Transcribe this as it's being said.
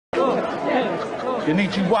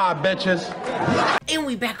Konnichiwa, bitches. And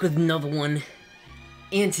we back with another one.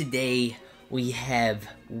 And today we have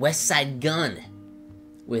Westside Gunn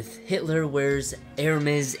with Hitler Wears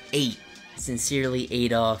Hermes 8. Sincerely,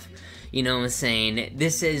 Adolf. You know what I'm saying?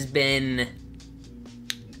 This has been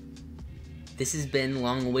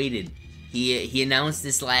long awaited. He announced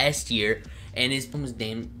this last year, and it's almost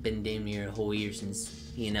been damn near a whole year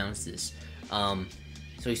since he announced this.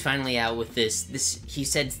 So he's finally out with this. He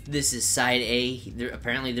said this is side A.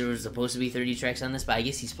 Apparently there was supposed to be 30 tracks on this, but I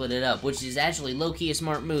guess he split it up, which is actually low-key a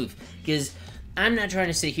smart move, because I'm not trying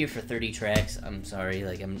to sit here for 30 tracks. I'm sorry,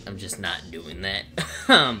 like, I'm just not doing that.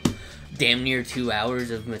 Damn near 2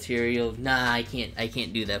 hours of material. Nah, I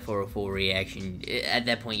can't do that for a full reaction. At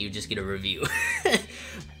that point, you just get a review.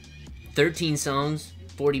 13 songs,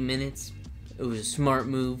 40 minutes. It was a smart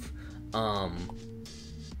move.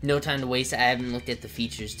 No time to waste. I haven't looked at the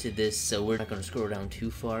features to this, so we're not going to scroll down too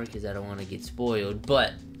far because I don't want to get spoiled.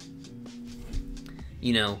 But,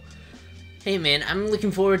 you know, hey man, I'm looking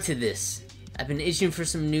forward to this. I've been itching for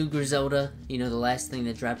some new Griselda. You know, the last thing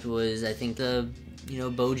that dropped was, I think, you know,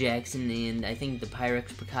 Bo Jackson and I think the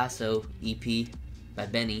Pyrex Picasso EP by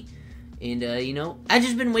Benny. And, you know, I've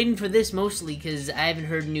just been waiting for this mostly because I haven't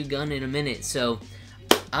heard new Gunn in a minute. So,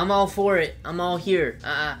 I'm all for it. I'm all here.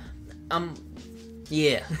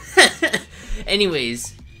 Yeah.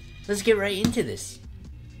 Anyways, let's get right into this.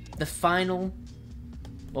 The final,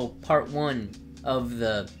 well, part one of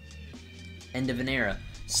the end of an era.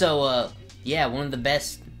 So, yeah, one of the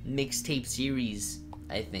best mixtape series,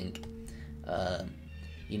 I think.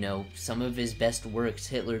 You know, some of his best works,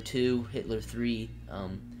 Hitler 2, Hitler 3,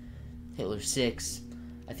 Hitler 6.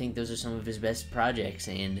 I think those are some of his best projects,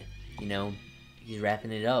 and, you know, he's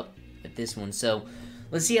wrapping it up with this one. So,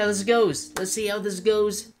 let's see how this goes. Let's see how this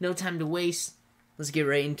goes. No time to waste. Let's get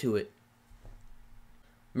right into it.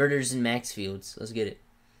 Murders in Maxfields. Let's get it.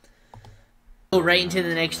 Go right into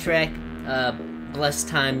the next track. Blessed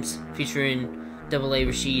Times featuring Double-A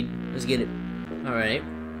Rashid. Let's get it. Alright.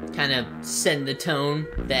 Kind of setting the tone,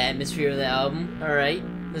 the atmosphere of the album. Alright.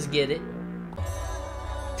 Let's get it.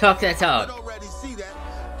 Talk that talk.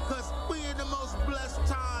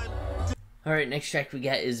 Alright, next track we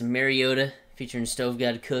got is Mariota featuring Stove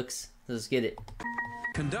God Cooks. Let's get it.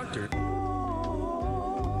 Conductor.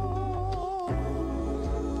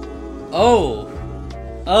 Oh,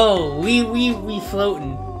 we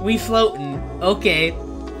floating. We floating. Okay.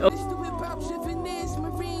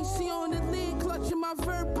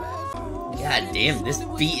 God damn, this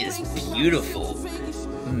beat is beautiful.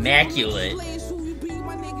 Immaculate.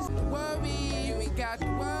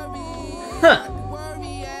 Huh.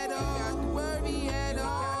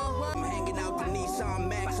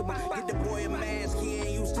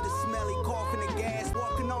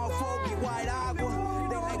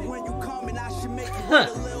 Huh.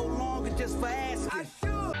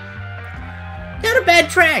 Not a bad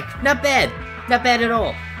track. Not bad. Not bad at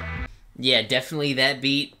all. Yeah, definitely that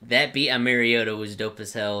beat on Mariota was dope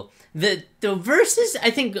as hell. The verses,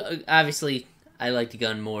 I think, obviously, I liked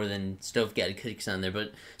Gunn more than Stove God Cooks on there,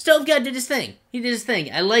 but Stove God did his thing. He did his thing.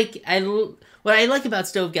 What I like about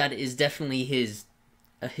Stove God is definitely his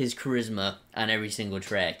charisma on every single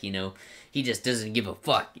track, you know. He just doesn't give a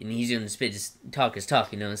fuck, and he's gonna spit his talk his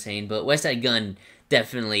talk, you know what I'm saying? But Westside Gunn,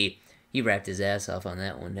 definitely, he rapped his ass off on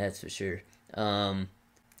that one, that's for sure.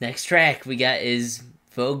 Next track we got is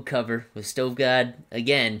Vogue cover with Stove God.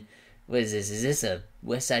 Again, what is this? Is this a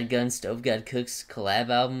Westside Gunn Stove God Cooks collab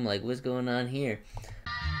album? Like, what's going on here?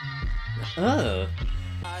 Oh.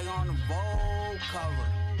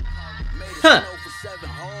 Huh.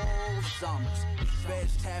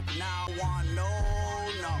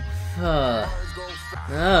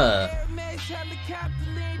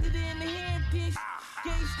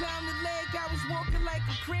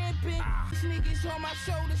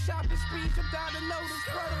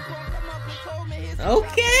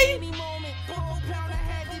 Okay.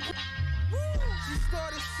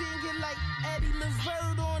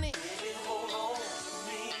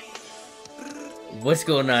 What's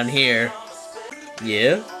going on here?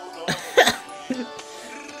 Yeah.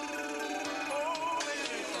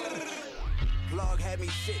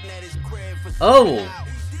 Oh.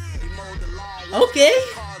 Okay.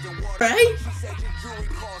 Right.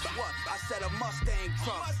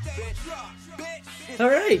 All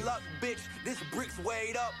right.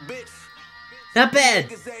 Not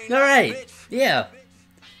bad. All right. Yeah.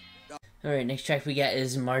 All right. Next track we got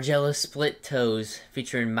is Margiela Split Toes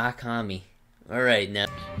featuring Makami. All right. Now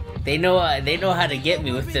they know how to get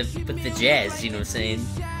me with the jazz. You know what I'm saying?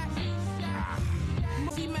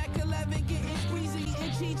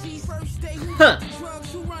 Huh.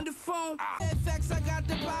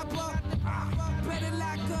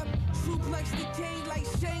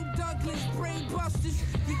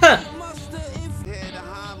 Huh.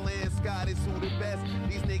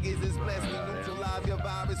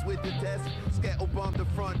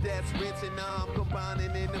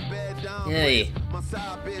 Hey.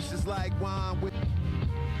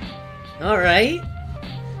 Alright.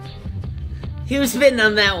 He was spitting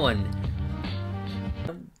on that one.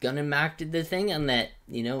 Gunn and Mock did the thing on that,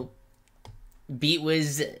 you know. Beat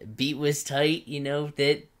was tight, you know,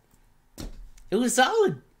 that it was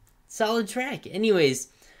solid track. Anyways,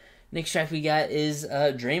 next track we got is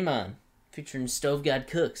DRAYMOND featuring Stove God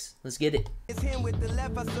Cooks. Let's get it.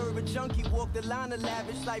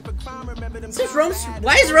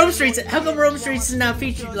 Why is Rome Streets? How come Rome Streets is not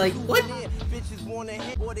featured? Like what?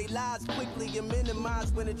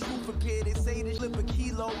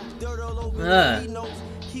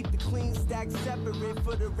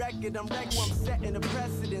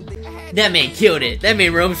 That man killed it. That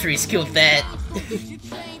man Rome Streets killed that.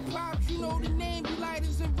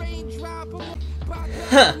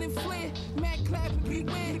 Huh.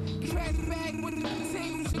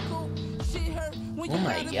 Oh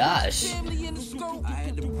my gosh.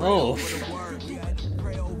 Oh.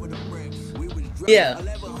 Yeah.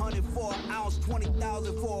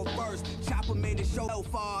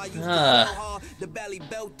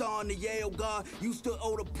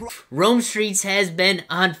 Rome Streets has been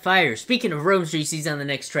on fire. Speaking of Rome Streets, he's on the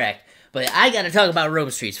next track. But I gotta talk about Rome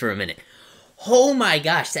Streets for a minute. Oh my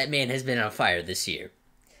gosh, that man has been on fire this year.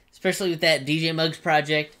 Especially with that DJ Muggs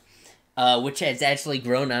project, which has actually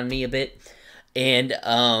grown on me a bit. And,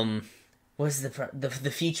 what's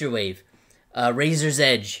the feature wave? Razor's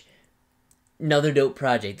Edge. Another dope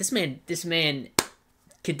project. This man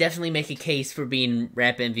could definitely make a case for being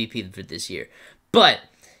rap MVP for this year. But,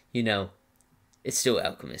 you know, it's still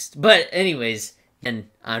Alchemist. But, anyways, and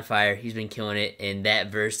on fire. He's been killing it. And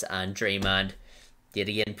that verse on DRAYMOND yet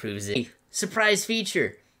again proves it. Surprise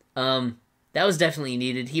feature. That was definitely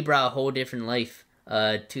needed. He brought a whole different life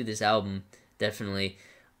to this album. Definitely.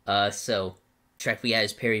 So, track we got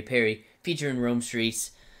is Perry Perry featuring Rome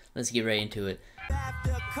Streets. Let's get right into it.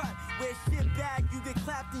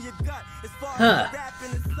 Huh.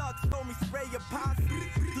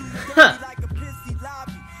 Huh.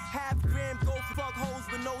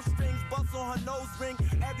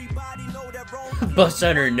 Bust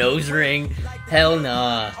on her nose ring? Hell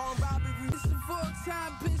nah.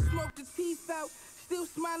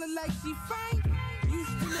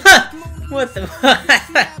 What the fuck?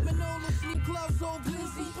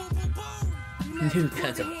 New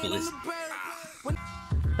kinds of bliss.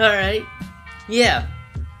 Alright. Yeah.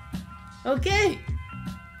 Okay.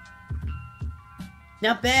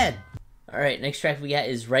 Not bad. Alright, next track we got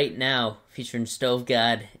is Right Now, featuring Stove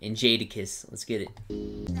God and Jadakiss. Let's get it.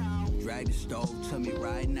 Drag the stove to me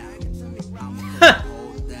right now.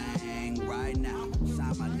 Right now.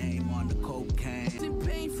 Sign my name on the cocaine.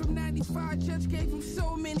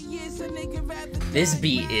 This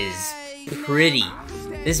beat is pretty.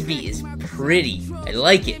 This beat is pretty. I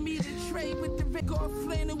like it.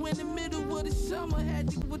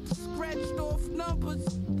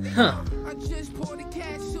 Huh.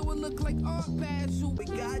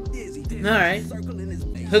 Alright.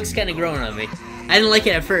 Hook's kinda growing on me. I didn't like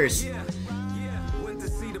it at first.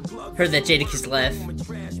 Heard that Jadakiss left.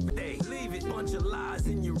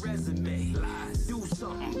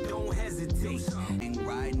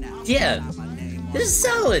 Yeah. This is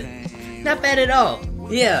solid. Not bad at all.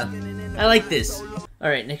 Yeah. I like this.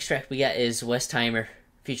 Alright, next track we got is WESTHEIMER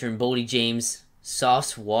featuring Boldy James,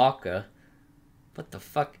 Sauce Walker. What the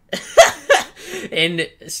fuck? And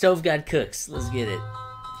Stove God Cooks. Let's get it.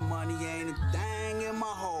 Money ain't a thing in my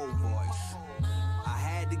whole voice. I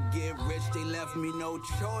had to get rich, they left me no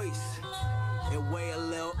choice. It weigh a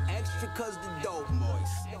little extra cause the dope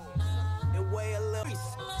moist. It weigh a little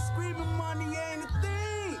screaming money ain't a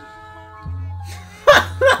thing.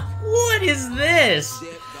 What is this?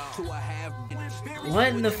 What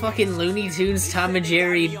in the fucking Looney Tunes Tom and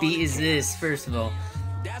Jerry beat is this, first of all?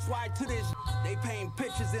 That's why to this they paint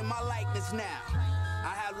pictures in my likeness now.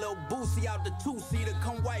 I have little Boosie out the two-seater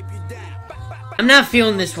come wipe you down. I'm not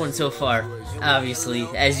feeling this one so far, obviously,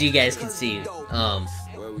 as you guys can see.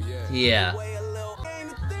 Yeah.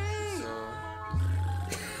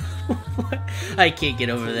 I can't get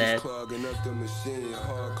over that.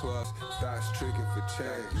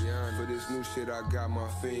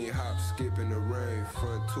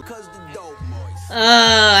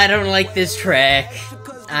 I don't like this track.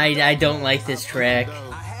 I don't like this track.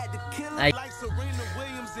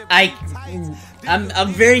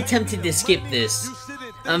 I'm very tempted to skip this.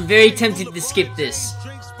 I'm very tempted to skip this.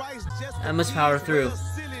 I must power through.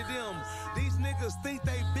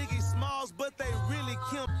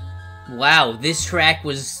 Wow, this track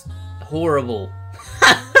was horrible.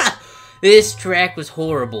 This track was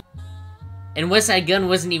horrible. And Westside Gunn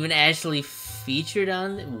wasn't even actually featured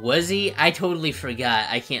on it, was he? I totally forgot.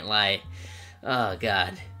 I can't lie. Oh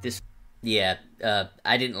god, this. Yeah,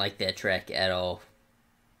 I didn't like that track at all.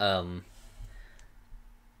 That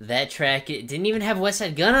track, it didn't even have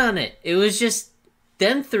Westside Gunn on it. It was just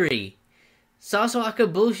them three.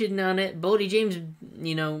 Sasawaka bullshitting on it. Bodie James,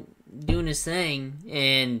 you know, doing his thing,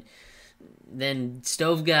 and then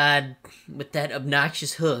Stove God with that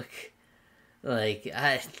obnoxious hook. Like,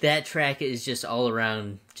 that track is just all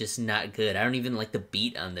around just not good. I don't even like the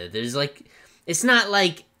beat on there. There's like, it's not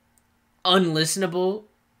like unlistenable,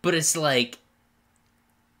 but it's like,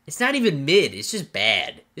 it's not even mid. It's just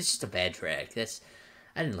bad. It's just a bad track.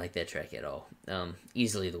 I didn't like that track at all.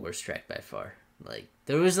 Easily the worst track by far. Like,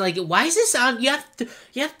 there was like, why is this on? You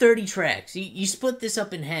have 30 tracks. You split this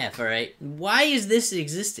up in half, all right? Why is this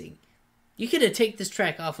existing? You could have taken this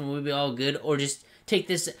track off and we'd be all good, or just take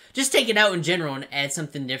it out in general and add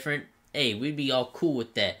something different. Hey, we'd be all cool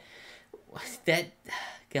with that.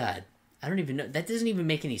 God, I don't even know. That doesn't even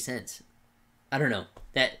make any sense. I don't know.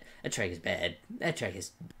 That track is bad. That track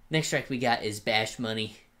is. Next track we got is Bash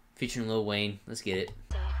Money featuring Lil Wayne. Let's get it.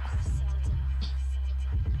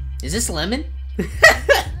 Is this Lemon?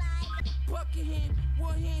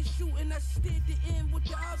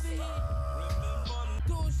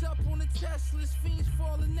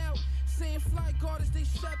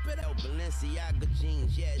 Balenciaga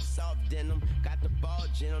jeans, yeah, it's soft denim. Got the ball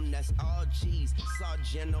denim, that's all cheese. Saw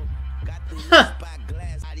Geno, got the spot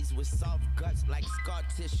glass bodies with soft guts like scar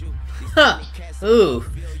tissue. Ooh.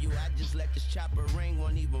 I just let this chopper ring,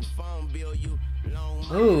 won't even phone bill you.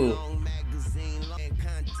 Long magazine, long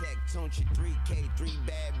contact, don't you 3K, 3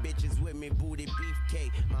 bad bitches with me, booty beefcake.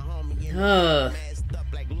 My homie in masked up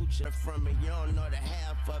like Lucha from it. You don't know the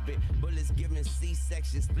half of it. Bullets giving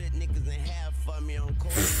C-section, split niggas in half for me on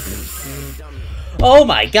court. Oh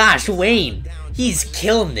my gosh, Wayne. He's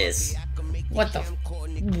killing this. What the?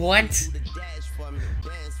 What?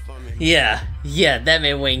 Yeah, that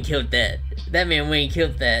man Wayne killed that.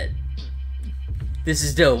 This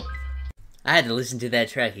is dope. I had to listen to that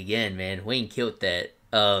track again, man. Wayne killed that.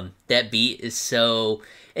 That beat is so...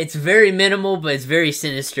 It's very minimal, but it's very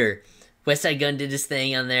sinister. Westside Gunn did his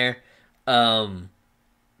thing on there. You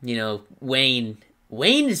know,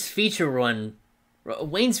 Wayne's feature run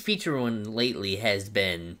lately has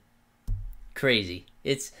been crazy.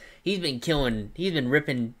 He's been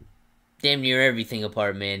ripping damn near everything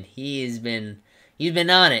apart, man. He's been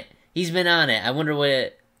on it. I wonder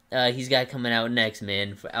what he's got coming out next,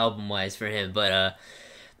 man, for album wise for him. But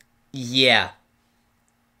yeah,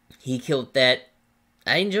 he killed that.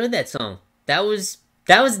 I enjoyed that song. That was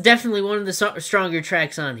definitely one of the stronger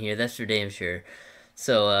tracks on here. That's for damn sure.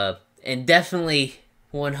 So and definitely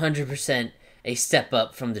 100% a step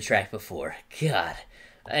up from the track before. God.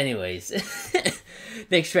 Anyways,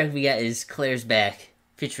 next track we got is Claire's Back,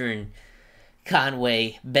 featuring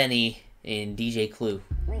Conway, Benny, and DJ Clue.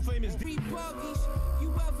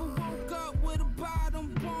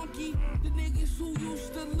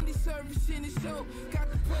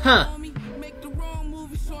 Huh.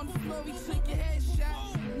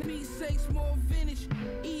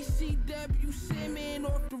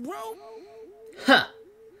 Huh.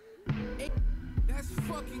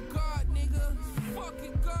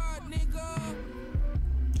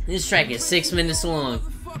 This track is 6 minutes long.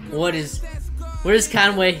 Where's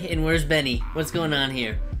Conway and where's Benny? What's going on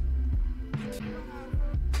here?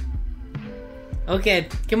 Okay,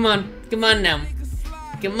 come on now.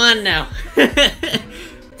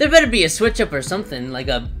 There better be a switch up or something, like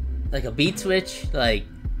a beat switch, like.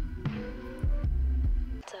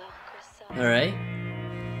 All right.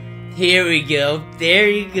 Here we go. There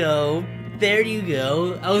you go.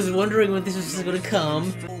 I was wondering when this was gonna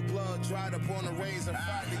come.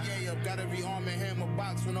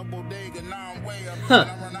 Huh.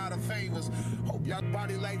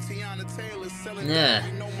 Yeah.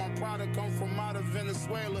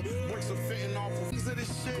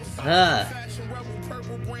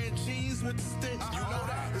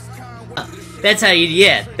 That's how you,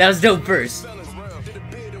 yeah, that was dope verse.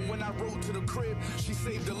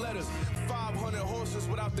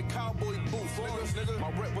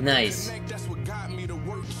 Nice.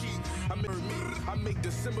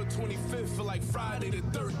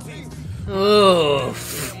 Oh.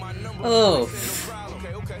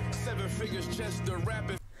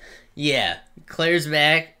 Yeah, Claire's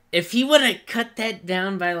Back. If he would have cut that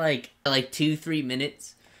down by like 2-3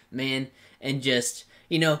 minutes, man, and just,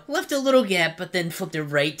 you know, left a little gap, but then flipped it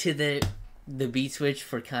right to the beat switch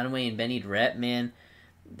for Conway and Benny to rap, man,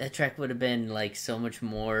 that track would have been like so much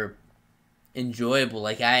more enjoyable.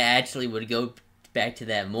 Like I actually would go back to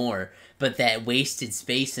that more, but that wasted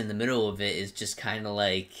space in the middle of it is just kind of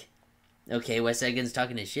like, okay, Westside Gunn's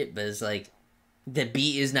talking his shit, but it's like the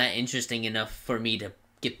beat is not interesting enough for me to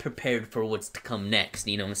get prepared for what's to come next,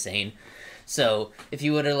 you know what I'm saying? So if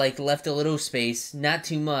you would have like left a little space, not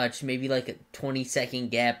too much, maybe like a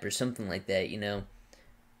 20-second gap or something like that, you know,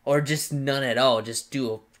 or just none at all, just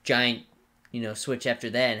do a giant, you know, switch after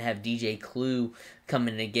that and have DJ Clue come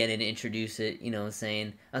in again and introduce it, you know what I'm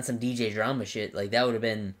saying, on some DJ drama shit. Like that would have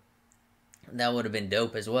been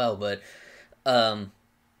dope as well. But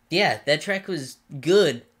yeah, that track was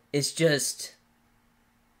good. It's just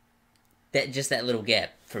that little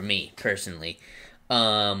gap for me personally.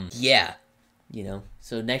 Yeah, you know.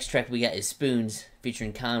 So next track we got is Spoons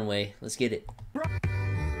featuring Conway. Let's get it.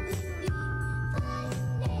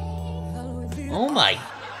 Oh my.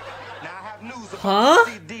 Huh?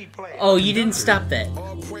 Oh, you didn't stop that.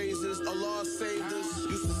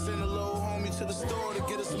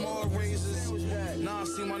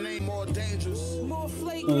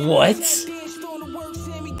 What?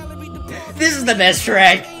 This is the best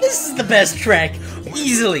track. This is the best track.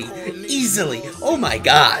 Easily. Easily. Oh my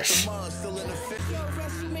gosh.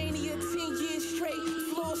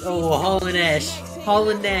 Oh, Hall and Ash. Hall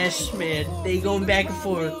and Ash, man. They going back and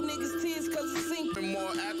forth.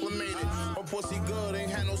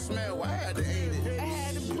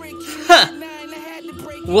 Huh.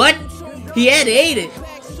 What? He had to ate it.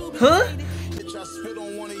 Huh?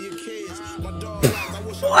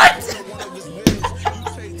 What?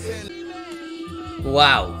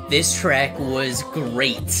 Wow, this track was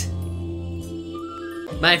great.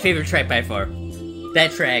 My favorite track by far.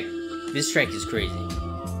 That track, this track is crazy.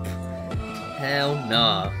 Hell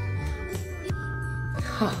nah.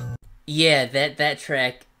 Huh. Yeah, that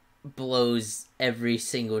track blows every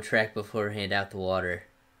single track beforehand out the water.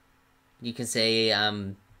 You can say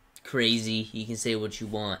I'm crazy, you can say what you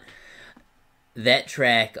want. That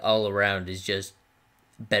track all around is just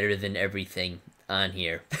better than everything on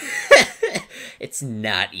here. It's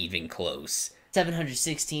not even close.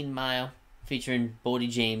 716 Mile featuring Boldy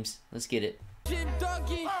James. Let's get it.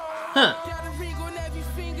 Huh.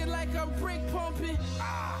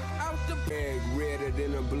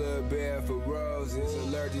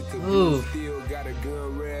 Ooh.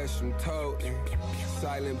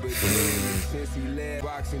 Silent but since he left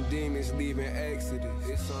boxing demons leaving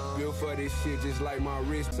Exodus. Built for this shit just like my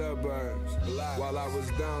rich suburbs. While I was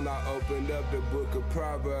down, I opened up the book of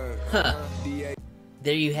Proverbs. Huh.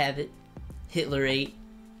 There you have it. HWH8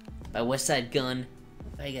 by Westside Gunn.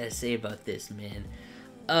 What I gotta say about this, man?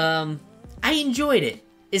 I enjoyed it.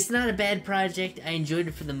 It's not a bad project. I enjoyed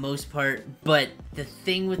it for the most part, but the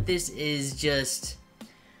thing with this is just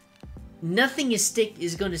nothing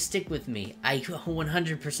is going to stick with me. I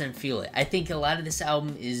 100% feel it. I think a lot of this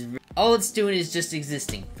album is all it's doing is just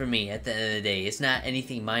existing for me at the end of the day. It's not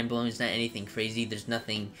anything mind-blowing. It's not anything crazy. There's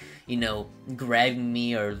nothing, you know, grabbing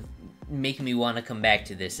me or making me want to come back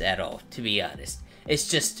to this at all, to be honest. It's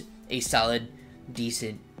just a solid,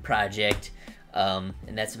 decent project. And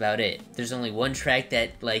that's about it. There's only one track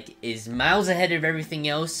that like is miles ahead of everything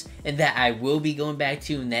else and that I will be going back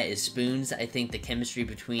to, and that is Spoons. I think the chemistry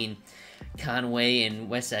between Conway and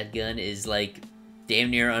Westside Gunn is like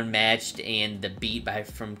damn near unmatched, and the beat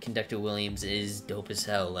from Conductor Williams is dope as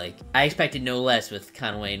hell. Like I expected no less with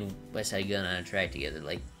Conway and Westside Gunn on a track together.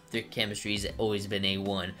 Like their chemistry's always been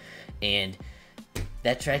A1, and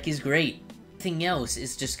that track is great. Everything else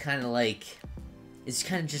is just kind of like, it's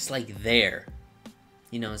kind of just like there.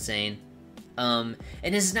 You know what I'm saying? And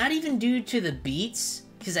it's not even due to the beats,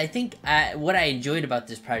 because I think what I enjoyed about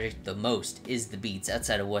this project the most is the beats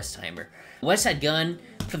outside of Westheimer. Westside Gunn,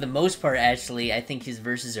 for the most part, actually, I think his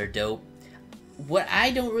verses are dope. What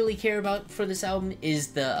I don't really care about for this album is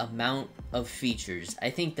the amount of features. I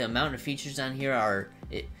think the amount of features on here are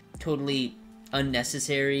totally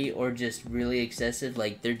unnecessary or just really excessive.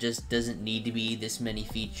 Like there just doesn't need to be this many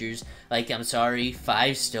features. Like I'm sorry,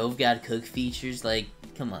 5 Stove God Cook features. Like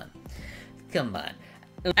come on, come on.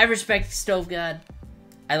 I respect Stove God.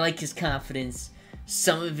 I like his confidence.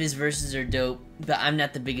 Some of his verses are dope, but I'm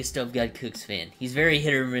not the biggest Stove God Cooks fan. He's very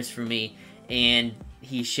hit or miss for me, and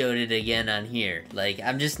he showed it again on here. Like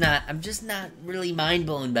I'm just not really mind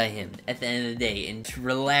blown by him at the end of the day. And to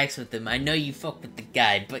relax with him. I know you fuck with the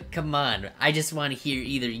guy, but come on. I just want to hear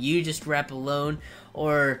either you just rap alone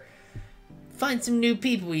or find some new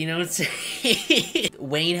people, you know what I'm saying?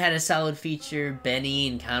 Wayne had a solid feature. Benny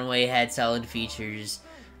and Conway had solid features.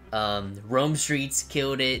 Rome Streets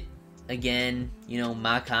killed it again. You know,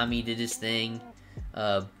 Makami did his thing.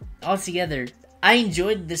 Altogether, I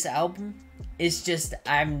enjoyed this album. It's just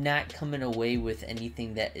I'm not coming away with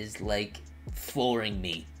anything that is like flooring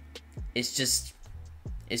me. It's just,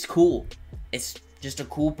 it's cool. It's just a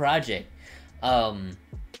cool project.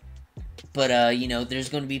 But you know, there's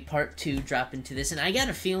going to be part 2 drop into this, and I got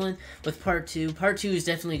a feeling with part 2 is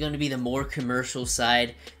definitely going to be the more commercial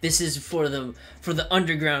side. This is for the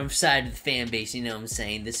underground side of the fan base, you know what I'm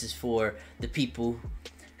saying? This is for the people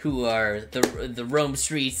who are the Rome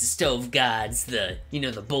Streets, the Stove Gods, the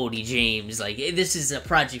Boldy James. Like, this is a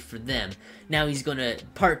project for them. Now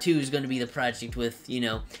part 2 is gonna be the project with, you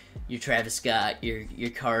know, your Travis Scott, your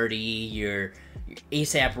Cardi, your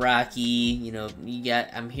A$AP Rocky. You know,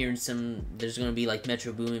 I'm hearing there's gonna be like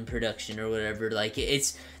Metro Boomin production or whatever. Like,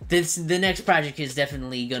 the next project is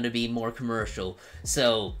definitely gonna be more commercial.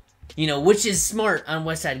 So, you know, which is smart on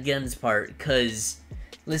Westside Gunn's part, cause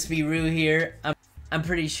let's be real here. I'm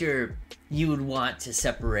pretty sure you would want to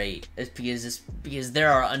separate, because there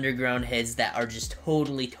are underground heads that are just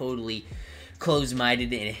totally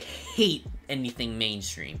closed-minded and hate anything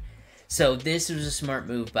mainstream. So this was a smart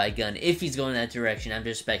move by Gunn. If he's going that direction, I'm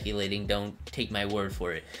just speculating. Don't take my word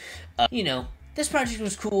for it. You know, this project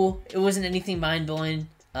was cool. It wasn't anything mind-blowing.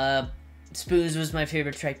 SPOONZ was my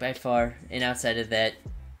favorite track by far, and outside of that,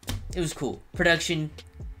 it was cool. Production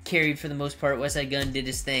carried for the most part. Westside Gunn did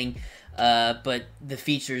his thing. But the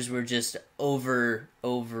features were just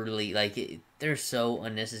overly, like, they're so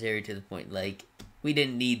unnecessary to the point, like, we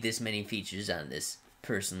didn't need this many features on this,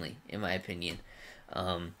 personally, in my opinion.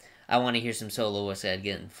 I want to hear some solo Westside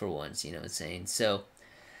Gunn for once, you know what I'm saying? So,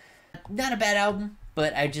 not a bad album,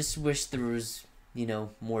 but I just wish there was, you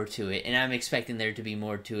know, more to it, and I'm expecting there to be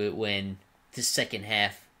more to it when the second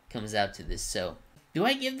half comes out to this. So, do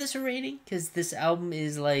I give this a rating? Because this album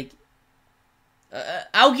is, like,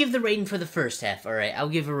 I'll give the rating for the first half, alright? I'll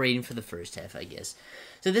give a rating for the first half, I guess.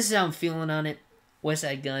 So this is how I'm feeling on it.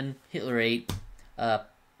 Westside Gunn, HWH8,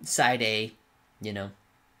 Side A, you know.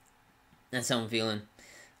 That's how I'm feeling.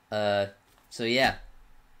 So yeah.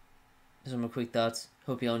 Those are my quick thoughts.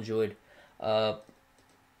 Hope y'all enjoyed.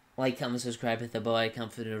 Like, comment, subscribe, hit the bell icon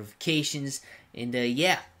for the notifications. And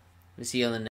yeah, we'll see you on the next